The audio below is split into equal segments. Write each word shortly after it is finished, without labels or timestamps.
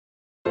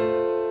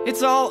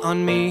It's all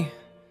on me.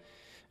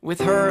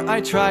 With her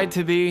I tried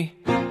to be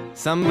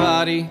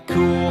somebody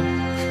cool.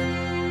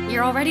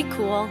 You're already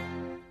cool.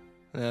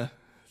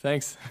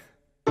 Thanks.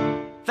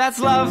 That's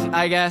love,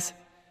 I guess.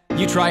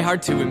 You try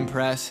hard to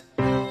impress,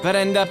 but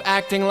end up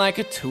acting like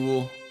a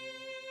tool.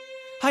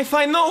 I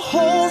find the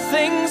whole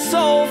thing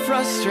so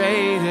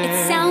frustrating.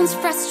 It sounds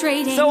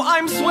frustrating. So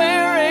I'm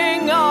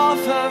swearing off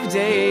of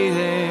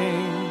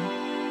dating.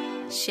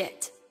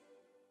 Shit.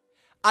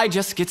 I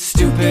just get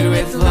stupid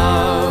with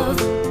love.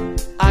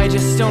 I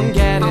just don't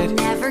get it. I'll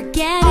never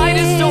get it. I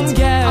just don't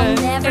get I'll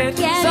never it.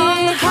 get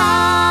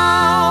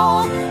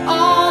Somehow,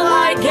 all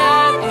I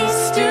get is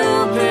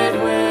stupid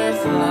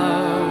with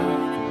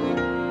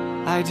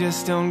love. I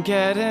just don't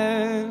get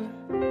it.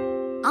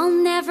 I'll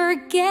never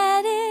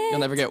get it. You'll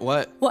never get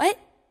what? What?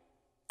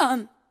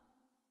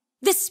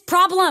 This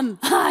problem.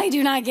 I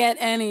do not get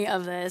any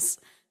of this.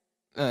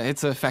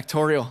 It's a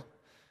factorial.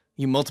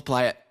 You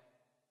multiply it.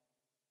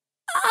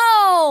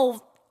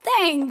 Oh,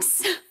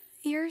 thanks.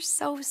 You're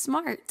so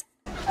smart.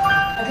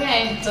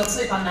 Okay, don't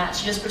sleep on that.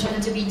 She just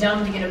pretended to be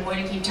dumb to get a boy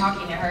to keep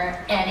talking to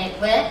her, and it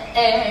worked,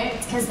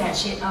 because that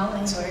shit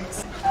always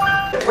works.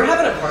 We're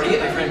having a party at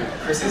my friend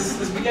Chris's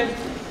this weekend.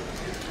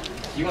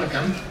 You want to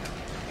come?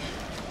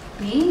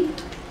 Me?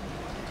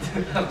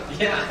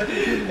 Yeah,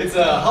 it's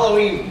a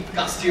Halloween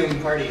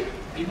costume party.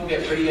 People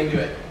get pretty into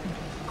it.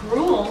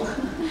 Gruel.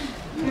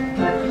 I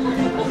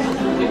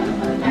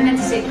meant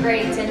to say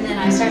great, and then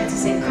I started to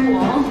say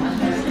cool.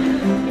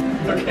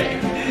 Okay.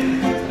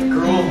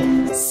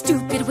 Gruel.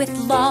 Stupid with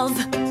love.